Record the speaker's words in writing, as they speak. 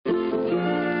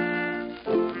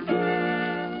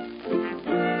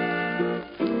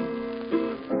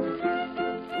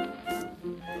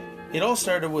It all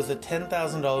started with a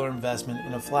 $10,000 investment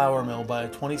in a flour mill by a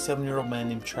 27-year-old man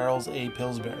named Charles A.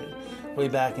 Pillsbury, way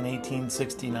back in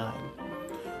 1869.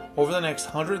 Over the next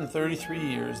 133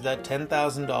 years, that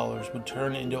 $10,000 would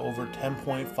turn into over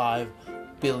 $10.5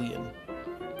 billion.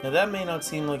 Now that may not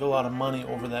seem like a lot of money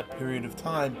over that period of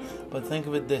time, but think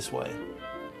of it this way.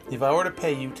 If I were to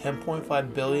pay you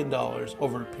 $10.5 billion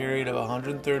over a period of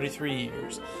 133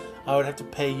 years, I would have to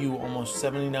pay you almost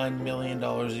 $79 million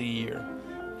a year,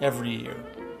 every year.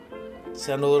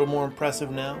 Sound a little more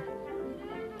impressive now?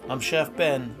 I'm Chef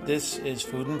Ben, this is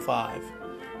Food in 5,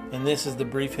 and this is the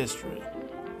brief history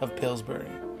of Pillsbury.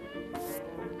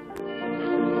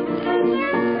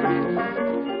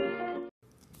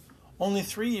 Only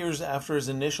 3 years after his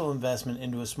initial investment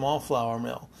into a small flour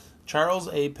mill, Charles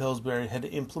A. Pillsbury had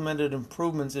implemented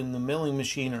improvements in the milling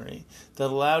machinery that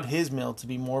allowed his mill to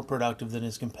be more productive than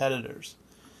his competitors.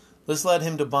 This led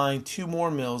him to buying 2 more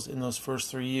mills in those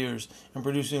first 3 years and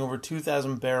producing over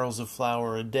 2,000 barrels of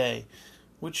flour a day,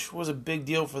 which was a big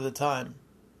deal for the time.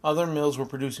 Other mills were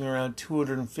producing around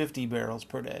 250 barrels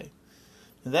per day.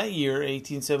 That year,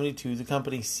 1872, the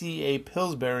company C. A.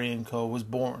 Pillsbury & Co. was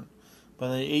born. By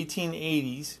the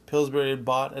 1880s, Pillsbury had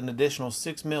bought an additional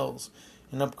 6 mills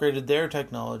and upgraded their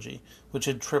technology, which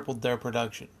had tripled their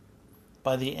production.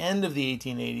 By the end of the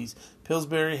 1880s,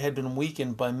 Pillsbury had been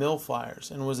weakened by mill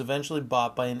fires and was eventually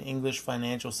bought by an English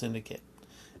financial syndicate.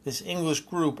 This English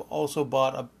group also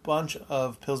bought a bunch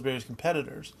of Pillsbury's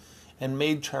competitors and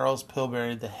made Charles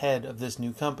Pillsbury the head of this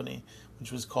new company,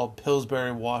 which was called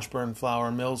Pillsbury Washburn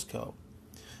Flour Mills Co.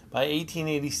 By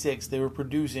 1886, they were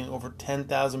producing over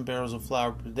 10,000 barrels of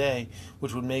flour per day,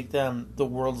 which would make them the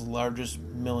world's largest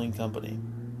milling company.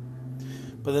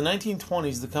 By the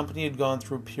 1920s, the company had gone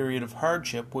through a period of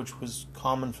hardship, which was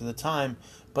common for the time,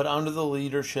 but under the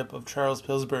leadership of Charles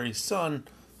Pillsbury's son,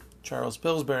 Charles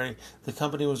Pillsbury, the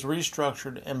company was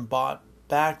restructured and bought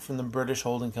back from the British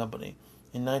holding company.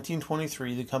 In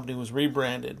 1923, the company was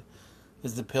rebranded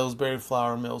as the Pillsbury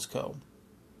Flour Mills Co.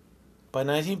 By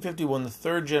 1951, the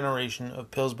third generation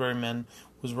of Pillsbury men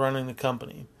was running the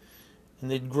company,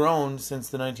 and they'd grown since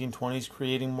the 1920s,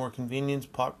 creating more convenience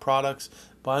products,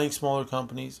 buying smaller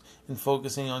companies, and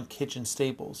focusing on kitchen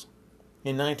staples.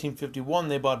 In 1951,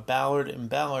 they bought Ballard and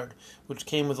Ballard, which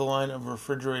came with a line of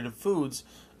refrigerated foods,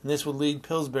 and this would lead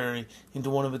Pillsbury into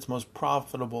one of its most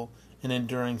profitable and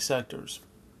enduring sectors.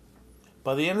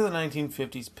 By the end of the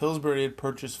 1950s, Pillsbury had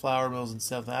purchased flour mills in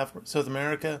South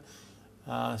America,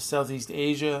 Southeast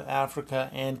Asia, Africa,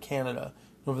 and Canada.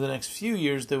 Over the next few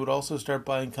years, they would also start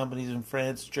buying companies in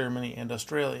France, Germany, and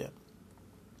Australia.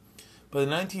 By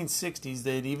the 1960s,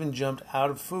 they had even jumped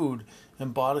out of food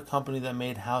and bought a company that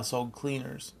made household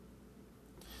cleaners.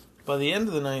 By the end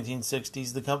of the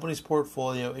 1960s, the company's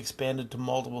portfolio expanded to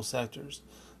multiple sectors.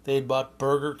 They had bought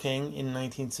Burger King in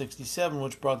 1967,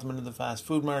 which brought them into the fast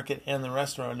food market and the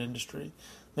restaurant industry.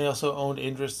 They also owned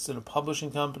interests in a publishing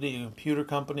company, a computer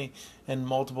company, and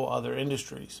multiple other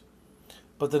industries.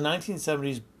 But the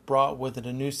 1970s brought with it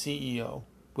a new CEO,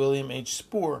 William H.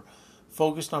 Spoor,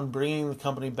 focused on bringing the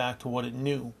company back to what it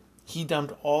knew. He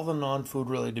dumped all the non-food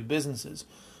related businesses.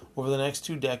 Over the next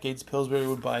 2 decades, Pillsbury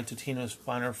would buy Totino's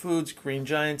Finer Foods, Green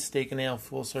Giant, Steak and Ale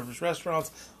full-service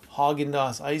restaurants,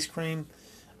 Haagen-Dazs ice cream,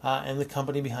 and the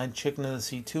company behind Chicken of the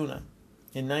Sea tuna.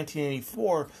 In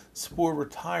 1984, Spoor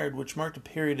retired, which marked a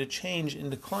period of change and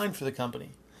decline for the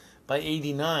company. By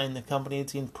 1989, the company had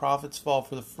seen profits fall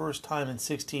for the first time in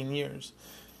 16 years.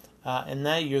 And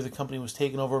that year, the company was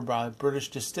taken over by a British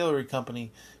distillery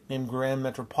company named Grand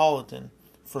Metropolitan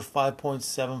for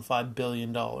 $5.75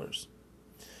 billion.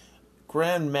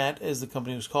 Grand Met, as the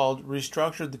company was called,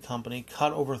 restructured the company,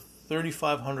 cut over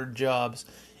 3,500 jobs,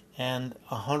 and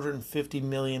 $150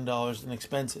 million in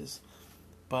expenses.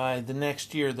 By the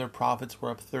next year, their profits were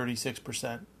up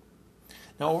 36%.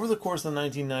 Now, over the course of the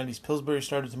 1990s, Pillsbury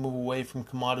started to move away from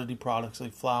commodity products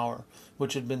like flour,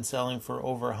 which had been selling for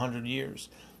over 100 years.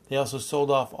 They also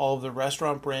sold off all of their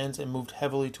restaurant brands and moved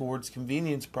heavily towards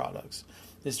convenience products.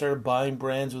 They started buying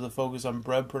brands with a focus on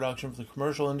bread production for the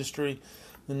commercial industry.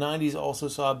 The 90s also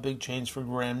saw a big change for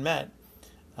Grand Met,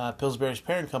 Pillsbury's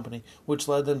parent company, which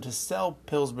led them to sell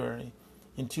Pillsbury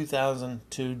in 2000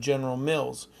 to General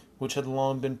Mills, which had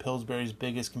long been Pillsbury's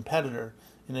biggest competitor,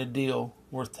 in a deal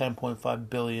worth $10.5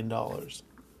 billion.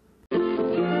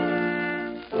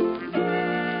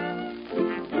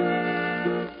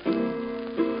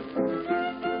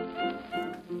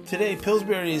 Today,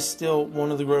 Pillsbury is still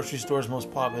one of the grocery store's most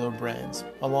popular brands.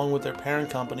 Along with their parent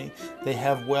company, they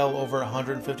have well over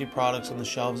 150 products on the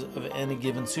shelves of any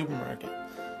given supermarket.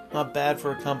 Not bad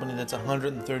for a company that's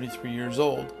 133 years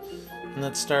old, and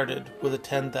that started with a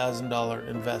 $10,000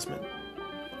 investment.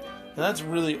 And that's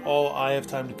really all I have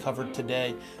time to cover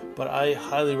today, but I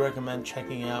highly recommend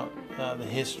checking out the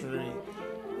history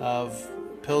of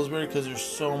Pillsbury, because there's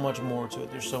so much more to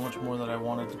it. There's so much more that I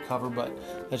wanted to cover, but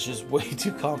that's just way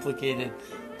too complicated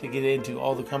to get into.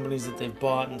 All the companies that they've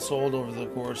bought and sold over the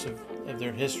course of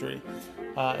their history.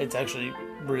 It's actually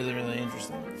really, really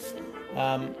interesting.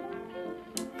 And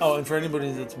for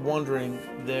anybody that's wondering,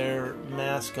 their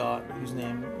mascot, whose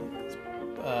name is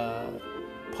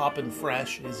Poppin'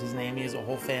 Fresh is his name. He has a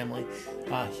whole family.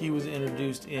 He was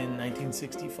introduced in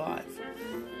 1965.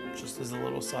 Just as a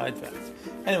little side fact.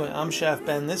 Anyway, I'm Chef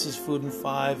Ben. This is Food in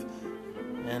 5.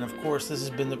 And of course, this has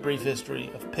been the brief history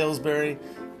of Pillsbury.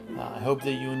 I hope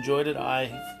that you enjoyed it.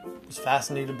 I was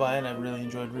fascinated by it. I really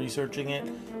enjoyed researching it.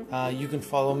 You can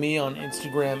follow me on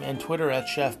Instagram and Twitter at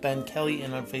Chef Ben Kelly,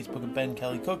 and on Facebook at Ben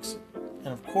Kelly Cooks.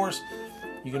 And of course,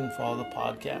 you can follow the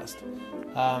podcast.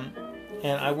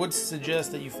 And I would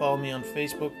suggest that you follow me on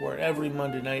Facebook, where every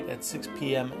Monday night at 6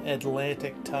 p.m.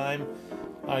 Atlantic time,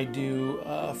 I do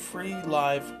a free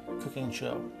live cooking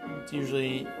show. It's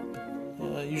usually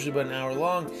about an hour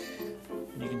long.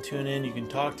 You can tune in, you can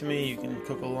talk to me, you can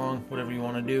cook along, whatever you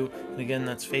want to do. And again,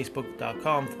 that's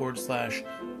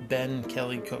facebook.com/Ben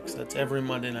Kelly Cooks. That's every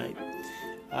Monday night.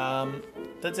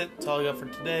 That's it. That's all I got for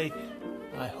today.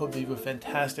 I hope that you have a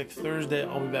fantastic Thursday.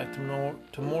 I'll be back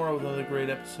tomorrow with another great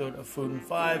episode of Food in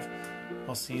 5.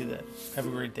 I'll see you then. Have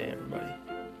a great day, everybody.